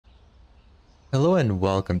Hello and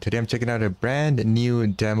welcome. Today I'm checking out a brand new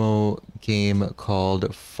demo game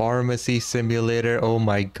called Pharmacy Simulator. Oh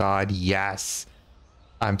my god, yes!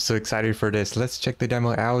 I'm so excited for this. Let's check the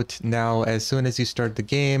demo out. Now, as soon as you start the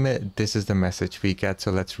game, this is the message we get. So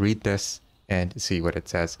let's read this and see what it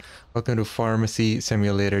says. Welcome to Pharmacy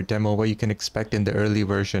Simulator demo. What you can expect in the early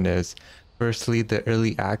version is, firstly, the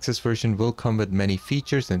early access version will come with many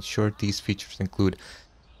features. In short, these features include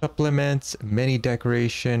supplements, menu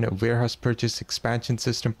decoration, warehouse purchase, expansion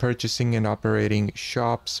system, purchasing and operating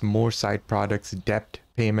shops, more side products, debt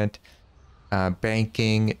payment,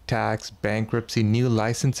 banking, tax, bankruptcy, new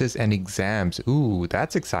licenses, and exams. Ooh,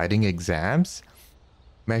 that's exciting. Exams?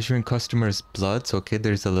 Measuring customers' bloods. Okay,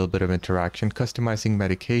 there's a little bit of interaction. Customizing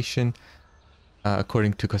medication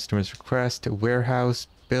according to customers' request. Warehouse,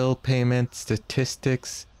 bill payment,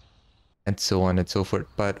 statistics, and so on and so forth.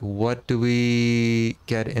 But what do we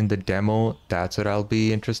get in the demo? That's what I'll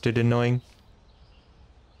be interested in knowing.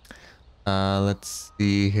 Let's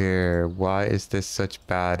see here. Why is this such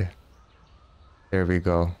bad? There we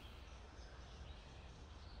go.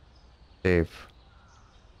 Save.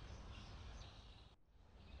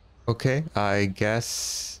 Okay, I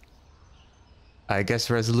guess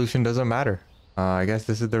resolution doesn't matter. I guess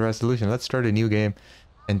this is the resolution. Let's start a new game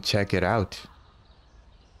and check it out.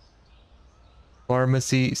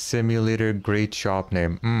 Pharmacy Simulator, great shop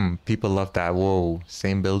name. People love that. Whoa,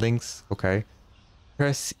 same buildings? Okay.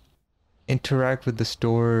 Press interact with the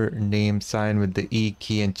store name sign with the E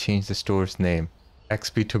key and change the store's name.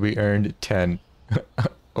 XP to be earned 10.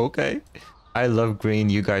 Okay. I love green,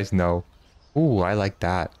 you guys know. Ooh, I like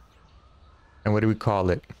that. And what do we call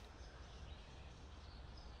it?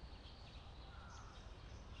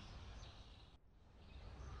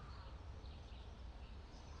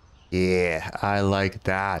 Yeah, I like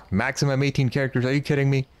that. Maximum 18 characters. Are you kidding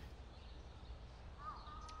me?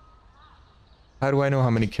 How do I know how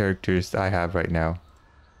many characters I have right now?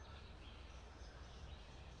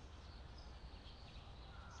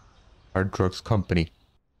 Hard Drugs Company.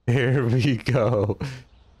 Here we go.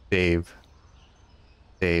 Save.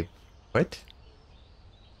 Save. What?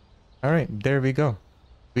 Alright, there we go.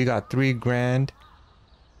 We got 3 grand.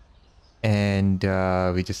 And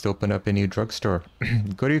we just open up a new drugstore.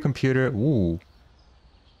 Go to your computer. Ooh.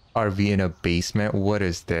 RV in a basement. What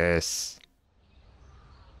is this?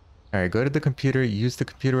 Alright, go to the computer. Use the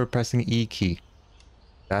computer by pressing E key.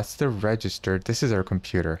 That's the register. This is our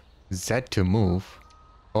computer. Z to move.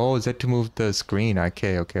 Oh, Z to move the screen.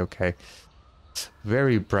 Okay, okay, okay.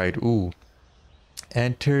 Very bright. Ooh.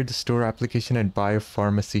 Enter the store application and buy a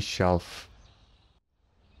pharmacy shelf.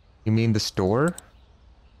 You mean the store?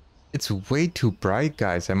 It's way too bright,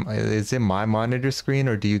 guys. Is it my monitor screen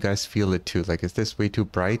or do you guys feel it too? Like, is this way too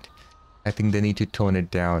bright? I think they need to tone it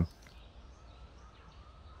down.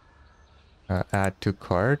 Add to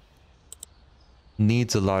cart.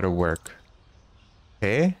 Needs a lot of work.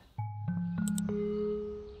 Okay.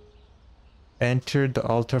 Enter the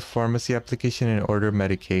Alta Pharmacy application and order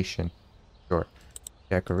medication. Sure.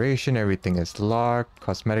 Decoration, everything is locked.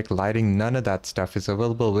 Cosmetic lighting, none of that stuff is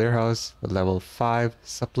available. Warehouse, level 5.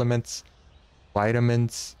 Supplements,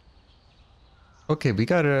 vitamins. Okay, we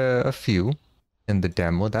got a few in the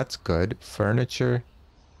demo. That's good. Furniture.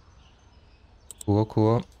 Cool,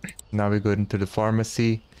 cool. Now we go into the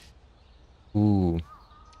pharmacy. Ooh.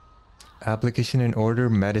 Application and order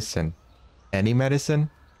medicine. Any medicine?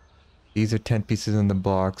 These are 10 pieces in the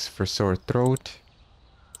box for sore throat.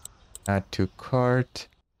 Add to cart.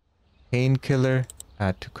 Painkiller.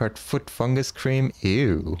 Add to cart. Foot fungus cream.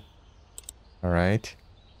 Ew. Alright.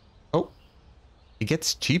 Oh. It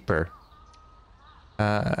gets cheaper.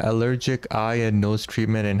 Allergic eye and nose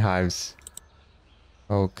treatment and hives.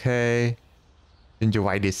 Okay.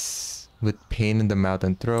 Gingivitis with pain in the mouth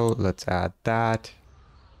and throat. Let's add that.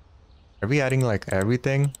 Are we adding like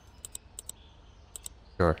everything?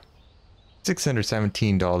 Sure.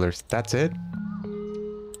 $617. That's it?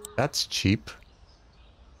 That's cheap.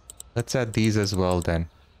 Let's add these as well then.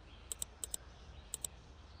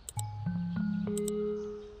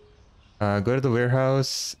 Go to the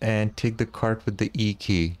warehouse and take the cart with the E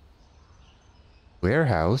key.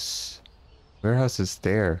 Warehouse? Warehouse is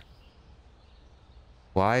there.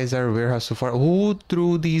 Why is our warehouse so far? Who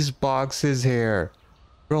threw these boxes here?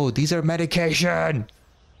 Bro, these are medication!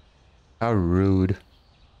 How rude.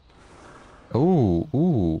 Oh,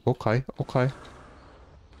 ooh, okay, okay.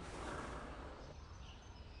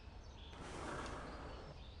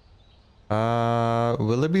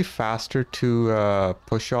 Will it be faster to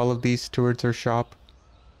push all of these towards our shop?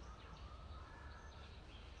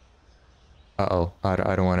 Uh-oh,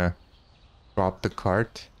 I don't want to drop the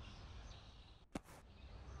cart.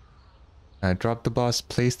 Drop the boss,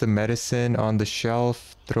 place the medicine on the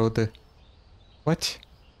shelf, throw the... What?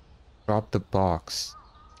 Drop the box.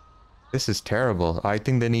 This is terrible. I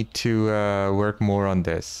think they need to work more on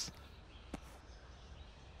this.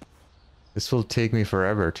 This will take me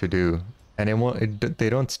forever to do. And it won't, they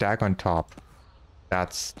don't stack on top.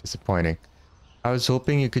 That's disappointing. I was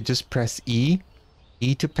hoping you could just press E.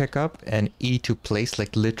 E to pick up and E to place,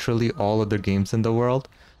 like literally all other games in the world.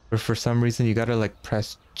 But for some reason you gotta like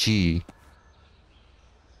press G.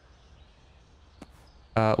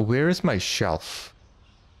 Where is my shelf?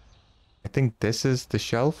 I think this is the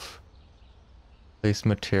shelf. Place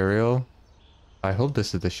material. I hope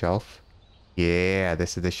this is the shelf. Yeah,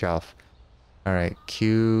 this is the shelf. Alright,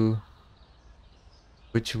 Q.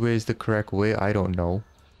 Which way is the correct way? I don't know.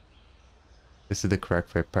 This is the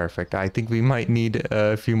correct way. Perfect. I think we might need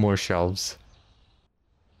a few more shelves.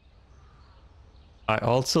 I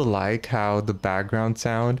also like how the background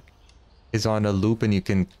sound is on a loop and you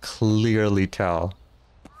can clearly tell.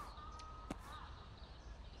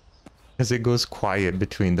 Because it goes quiet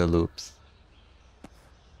between the loops.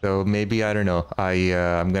 So maybe, I don't know,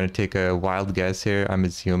 I'm gonna take a wild guess here. I'm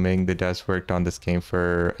assuming the devs worked on this game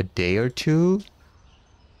for a day or two.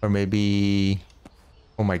 Or maybe...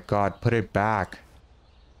 Oh my god, put it back.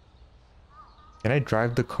 Can I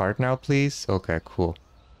drive the cart now, please? Okay, cool.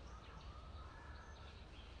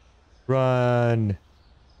 Run!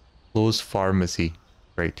 Close pharmacy.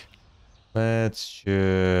 Great. Let's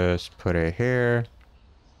just put it here.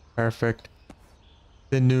 Perfect.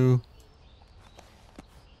 The new.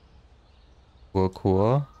 Cool,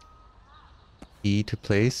 cool. E to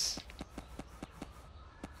place.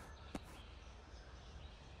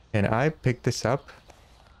 Can I pick this up?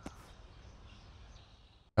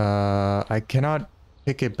 I cannot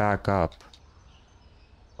pick it back up.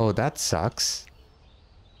 Oh, that sucks.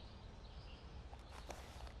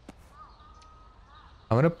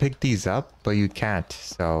 I want to pick these up, but you can't,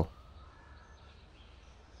 so...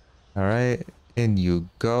 Alright, in you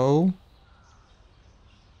go.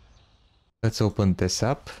 Let's open this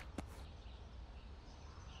up.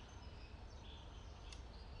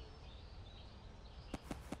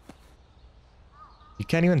 You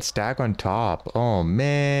can't even stack on top. Oh,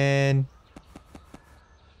 man.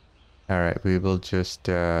 Alright, we will just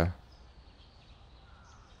drop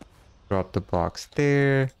the box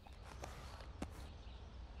there.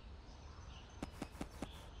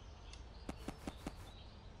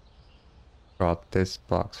 Drop this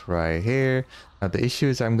box right here. Now the issue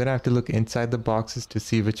is I'm gonna have to look inside the boxes to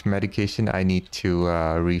see which medication I need to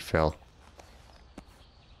refill.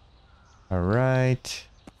 Alright.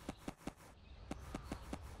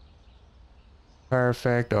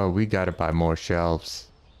 Perfect. Oh, we gotta buy more shelves.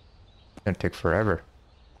 It's gonna take forever.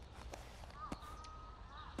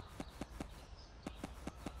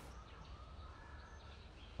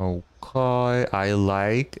 Okay, I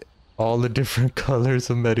like all the different colors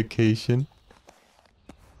of medication.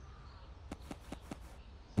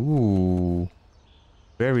 Ooh.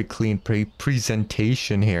 Very clean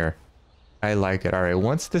presentation here. I like it. Alright,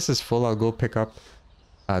 once this is full, I'll go pick up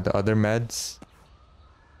the other meds.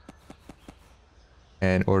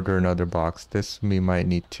 And order another box. This we might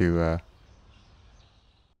need to...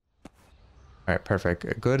 Alright,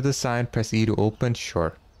 perfect. Go to the sign, press E to open.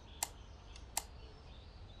 Sure.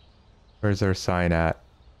 Where's our sign at?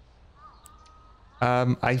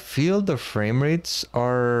 I feel the frame rates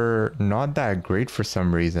are not that great for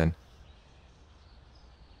some reason.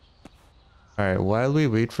 Alright, while we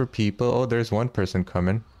wait for people... Oh, there's one person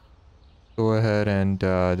coming. Go ahead and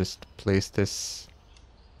just place this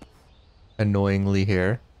annoyingly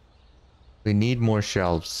here. We need more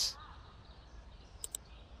shelves.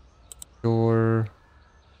 Door.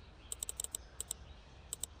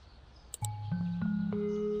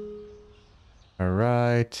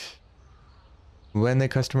 Alright. When the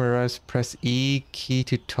customer arrives, press E key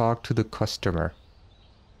to talk to the customer.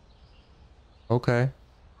 Okay.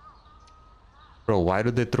 Bro, why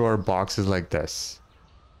do they throw our boxes like this?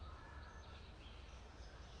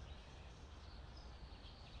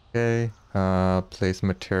 Okay. Place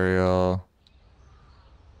material.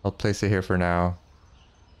 I'll place it here for now.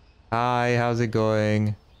 Hi, how's it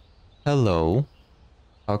going? Hello.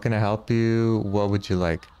 How can I help you? What would you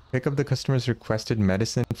like? Pick up the customer's requested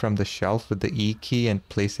medicine from the shelf with the E key and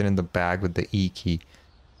place it in the bag with the E key.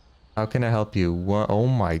 How can I help you? What? Oh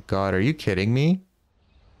my god, are you kidding me?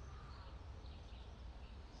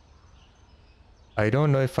 I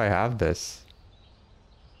don't know if I have this.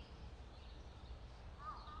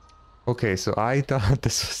 Okay, so I thought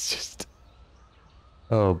this was just...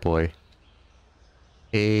 Oh boy.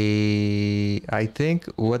 I think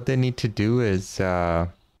what they need to do is...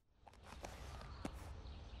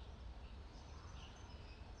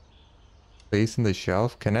 Place in the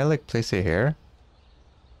shelf. Can I like place it here?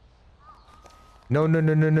 No, no,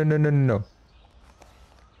 no, no, no, no, no, no, no.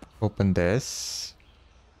 Open this.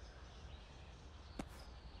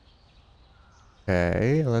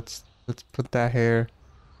 Okay, let's put that here.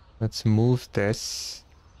 Let's move this.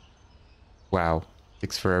 Wow,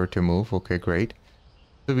 takes forever to move. Okay, great.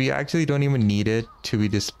 So we actually don't even need it to be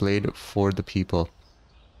displayed for the people.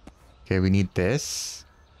 Okay, we need this.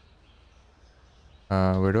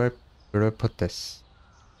 Where do I put this?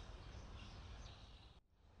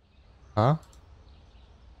 Huh?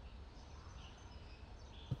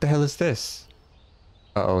 What the hell is this?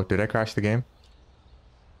 Uh-oh, did I crash the game?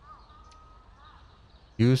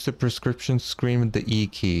 Use the prescription screen with the E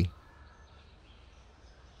key.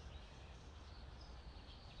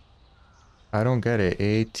 I don't get it.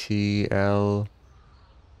 ATLAINHALER.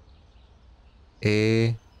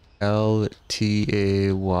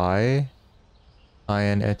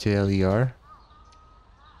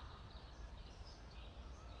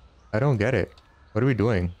 I don't get it. What are we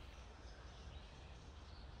doing?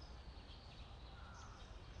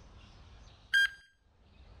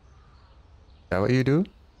 Is that what you do?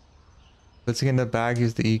 Placing in the bag,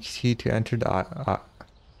 use the E key to enter the...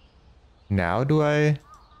 now do I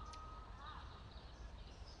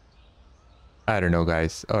don't know,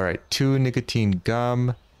 guys. Alright, 2 nicotine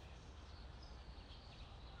gum.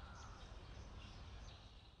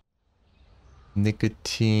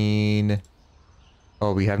 Nicotine.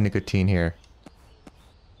 Oh, we have nicotine here.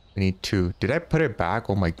 We need 2. Did I put it back?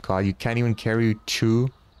 Oh my god, you can't even carry 2.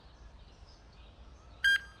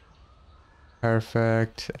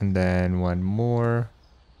 Perfect. And then 1 more.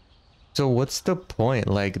 So what's the point?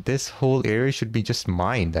 Like, this whole area should be just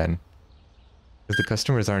mine then. Because the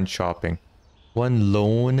customers aren't shopping. 1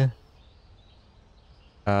 loan.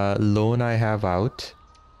 Loan I have out.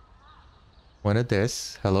 1 of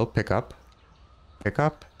this. Hello, pick up. Pick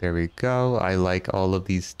up. There we go. I like all of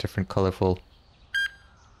these different colorful.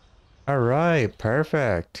 Alright,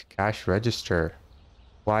 perfect. Cash register.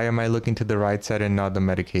 Why am I looking to the right side and not the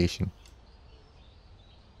medication?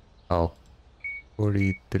 Oh.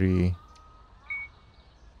 43.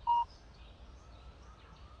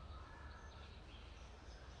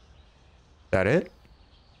 That it?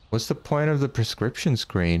 What's the point of the prescription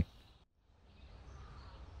screen?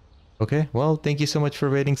 Okay, well, thank you so much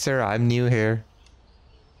for waiting, sir. I'm new here.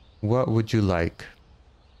 What would you like?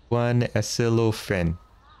 1 acetylphen.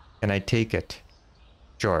 Can I take it?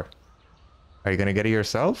 Sure. Are you gonna get it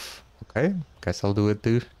yourself? Okay, guess I'll do it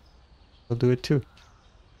too. I'll do it too.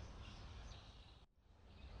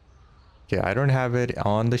 Okay, I don't have it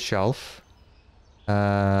on the shelf.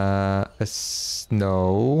 No.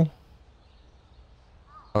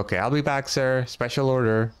 Okay, I'll be back, sir. Special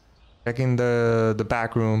order. Checking the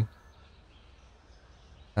back room.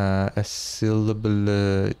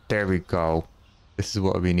 Acetylphen. There we go. This is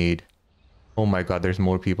what we need. Oh my god, there's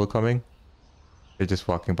more people coming. They're just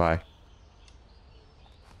walking by.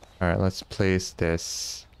 Alright, let's place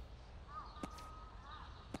this.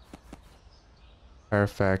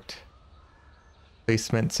 Perfect.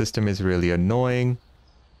 Placement system is really annoying.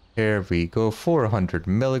 Here we go. 400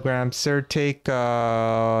 milligrams. Sir, take 2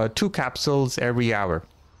 capsules every hour.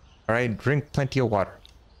 Alright, drink plenty of water.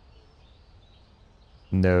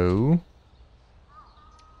 No.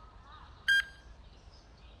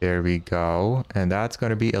 There we go. And that's going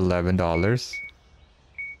to be $11.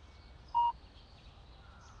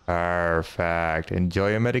 Perfect. Enjoy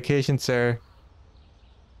your medication, sir.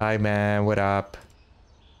 Hi, man. What up?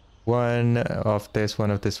 1 of this,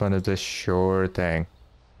 1 of this, 1 of this. Sure thing.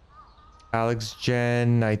 Alex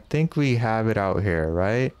Jen, I think we have it out here,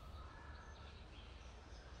 right?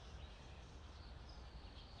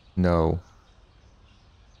 No.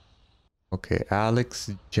 Okay, Alex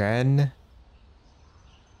Jen.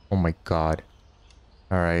 Oh my god.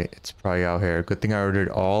 Alright, it's probably out here. Good thing I ordered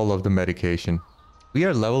all of the medication. We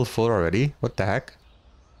are level 4 already. What the heck?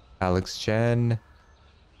 Alex Jen.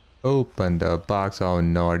 Open the box. Oh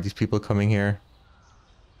no, are these people coming here?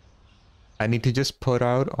 I need to just put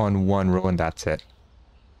out on 1 row and that's it.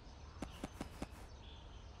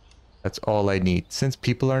 That's all I need. Since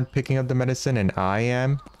people aren't picking up the medicine and I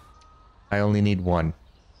am, I only need 1.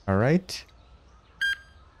 Alright.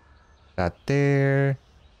 That there.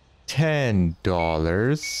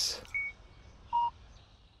 $10.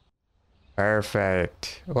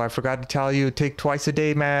 Perfect. Oh, I forgot to tell you, take twice a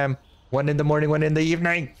day, ma'am. 1 in the morning, 1 in the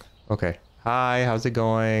evening. Okay. Hi, how's it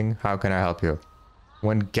going? How can I help you?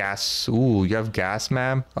 1 gas. Ooh, you have gas,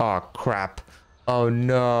 ma'am? Oh, crap. Oh,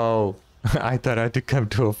 no. I thought I had to come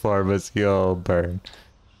to a pharmacy. Oh, burn.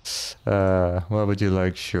 What would you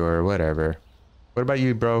like? Sure, whatever. What about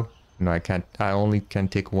you, bro? No, I can't. I only can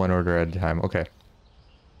take one order at a time. Okay.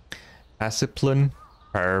 Aciplin.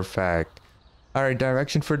 Perfect. All right,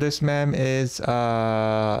 direction for this, ma'am, is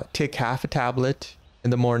take half a tablet in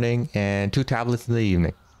the morning and 2 tablets in the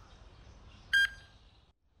evening.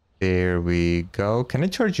 There we go. Can I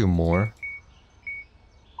charge you more?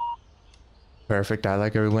 Perfect. I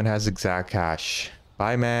like everyone has exact cash.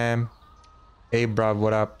 Bye, ma'am. Hey, bruv,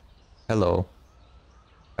 what up? Hello.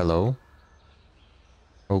 Hello.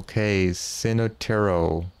 Okay,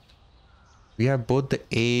 Sinotero. We have both the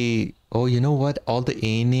A. Oh, you know what? All the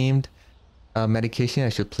A named medication I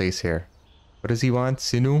should place here. What does he want?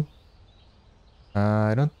 Sinu?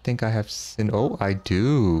 I don't think I have Sin. Oh, I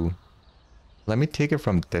do. Let me take it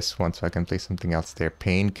from this one so I can place something else there.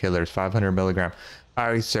 Painkillers, 500 milligram.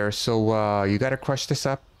 All right, sir. So you gotta crush this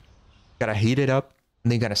up. Gotta heat it up.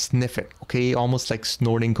 And then you gotta sniff it. Okay, almost like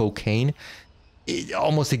snorting cocaine.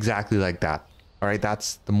 Almost exactly like that. All right,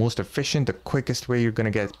 that's the most efficient, the quickest way you're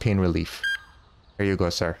gonna get pain relief. There you go,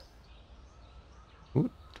 sir. Ooh,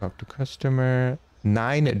 talk to customer.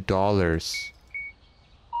 $9.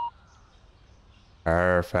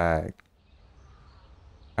 Perfect.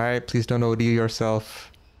 All right, please don't OD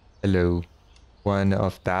yourself. Hello. One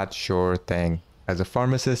of that, sure thing. As a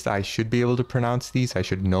pharmacist, I should be able to pronounce these. I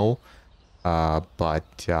should know.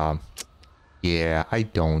 But yeah, I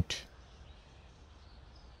don't.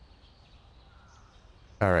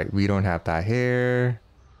 All right, we don't have that here.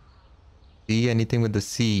 C, anything with the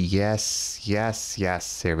C? Yes, yes,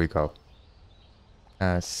 yes. There we go.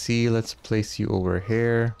 C, let's place you over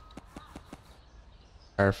here.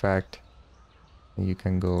 Perfect. You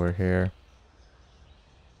can go over here.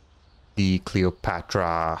 D,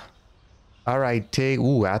 Cleopatra. All right, take.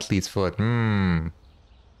 Ooh, athlete's foot.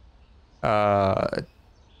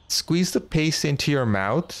 Squeeze the paste into your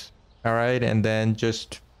mouth. All right, and then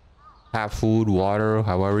just have food, water,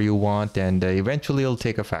 however you want, and eventually it'll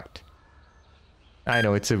take effect. I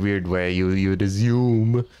know it's a weird way. You'd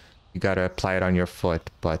assume you gotta apply it on your foot,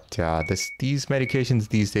 but these medications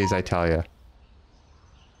these days, I tell you.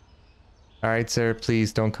 All right, sir,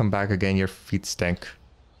 please don't come back again. Your feet stink.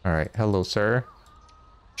 All right, hello, sir.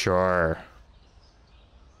 Sure.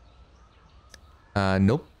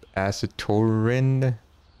 Nope. Acetorin.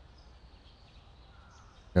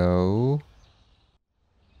 No.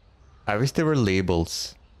 I wish there were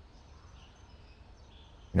labels.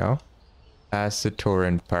 No?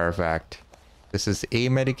 Acetorin, perfect. This is a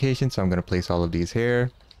medication, so I'm gonna place all of these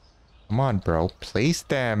here. Come on, bro. Place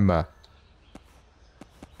them.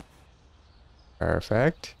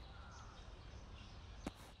 Perfect.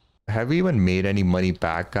 Have we even made any money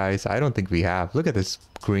back, guys? I don't think we have. Look at this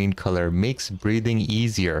green color. Makes breathing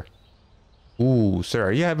easier. Ooh, sir,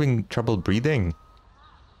 are you having trouble breathing?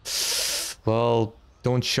 Well,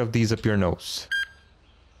 don't shove these up your nose.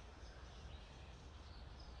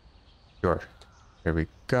 Sure. Here we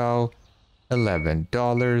go.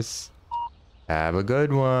 $11. Have a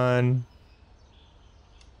good one.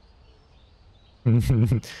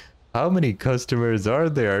 How many customers are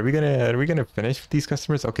there? Are we gonna finish with these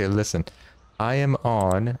customers? Okay, listen. I'm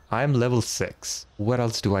level 6. What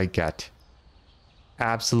else do I get?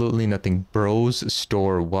 Absolutely nothing. Bros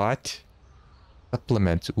store what?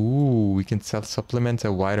 Supplements. Ooh, we can sell supplements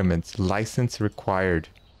and vitamins. License required.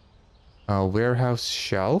 Warehouse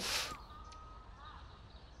shelf.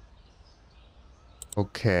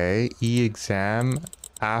 Okay, e-exam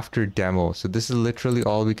after demo. So this is literally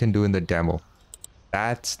all we can do in the demo.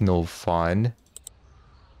 That's no fun.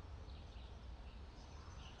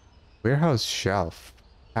 Warehouse shelf.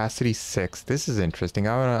 Capacity 6. This is interesting.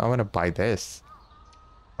 I wanna buy this.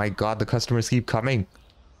 My god, the customers keep coming.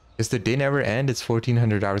 Does the day never end? It's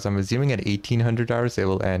 1400 hours. I'm assuming at 1800 hours it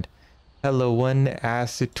will end. Hello, one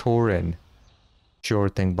acetorin. Sure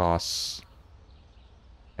thing, boss.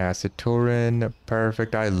 Acetorin.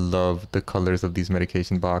 Perfect. I love the colors of these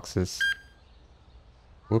medication boxes.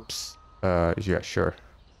 Whoops. Yeah, sure.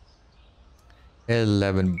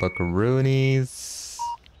 11 buckaroonies.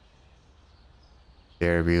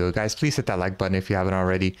 There we go. Guys, please hit that like button if you haven't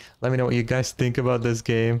already. Let me know what you guys think about this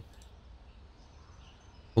game.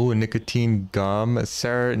 Oh, nicotine gum.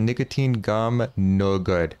 Sir, nicotine gum, no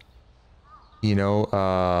good. You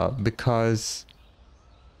know, because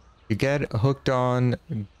you get hooked on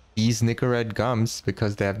these Nicorette gums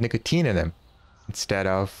because they have nicotine in them instead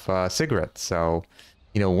of cigarettes. So,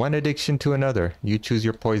 you know, one addiction to another. You choose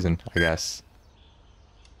your poison, I guess.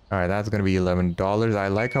 All right, that's going to be $11. I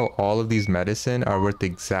like how all of these medicine are worth the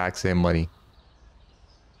exact same money.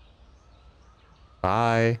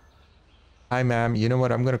 Bye. Hi, ma'am. You know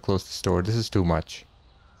what? I'm going to close the store. This is too much.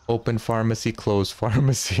 Open pharmacy, close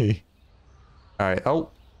pharmacy. All right. Oh,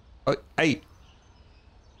 Oh, hey.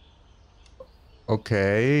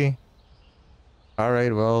 Okay. All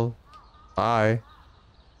right, well, bye.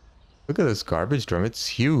 Look at this garbage drum. It's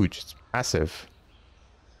huge. It's massive.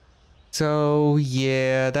 So,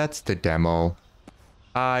 yeah, that's the demo.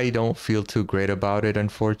 I don't feel too great about it,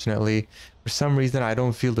 unfortunately. For some reason, I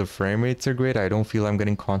don't feel the frame rates are great. I don't feel I'm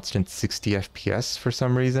getting constant 60 FPS for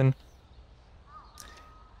some reason.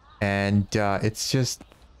 And it's just...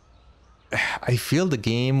 I feel the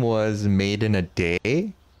game was made in a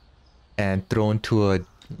day and thrown to a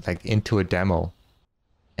into a demo.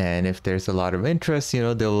 And if there's a lot of interest, you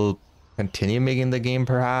know, they'll continue making the game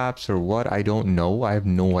perhaps, or what, I don't know. I have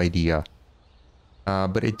no idea.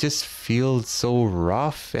 But it just feels so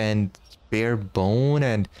rough and bare bone,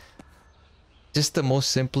 and just the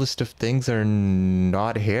most simplest of things are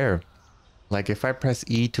not here. Like if I press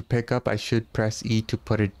E to pick up, I should press E to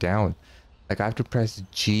put it down. Like I have to press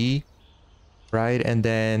G, right? And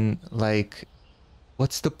then like,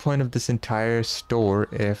 what's the point of this entire store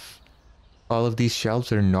if all of these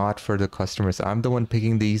shelves are not for the customers? I'm the one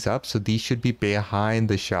picking these up, so these should be behind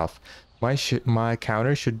the shelf. My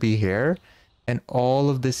counter should be here, and all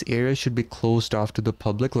of this area should be closed off to the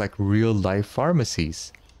public like real life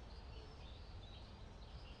pharmacies.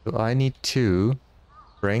 So I need to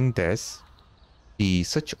bring this.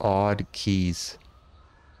 Such odd keys.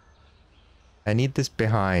 I need this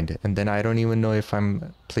behind, and then I don't even know if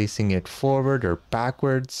I'm placing it forward or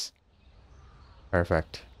backwards.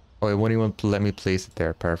 Perfect. Oh, it won't even let me place it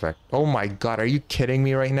there. Perfect. Oh my god, are you kidding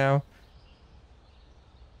me right now?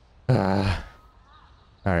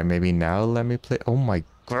 Alright, maybe now let me play. Oh my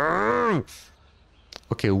god.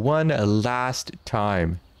 Okay, one last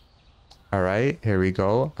time. Alright, here we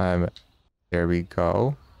go. There we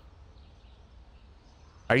go.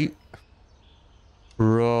 Are you...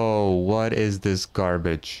 Bro, what is this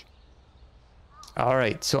garbage?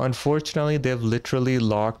 Alright, so unfortunately, they've literally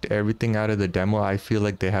locked everything out of the demo. I feel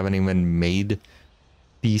like they haven't even made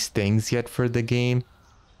these things yet for the game.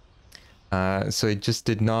 So it just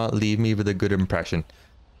did not leave me with a good impression.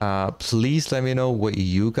 Please let me know what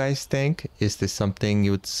you guys think. Is this something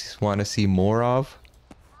you would want to see more of?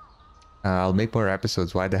 I'll make more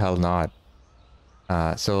episodes. Why the hell not?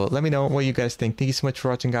 So let me know what you guys think. Thank you so much for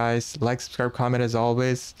watching, guys. Like, subscribe, comment as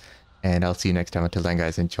always. And I'll see you next time. Until then,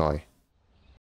 guys, enjoy.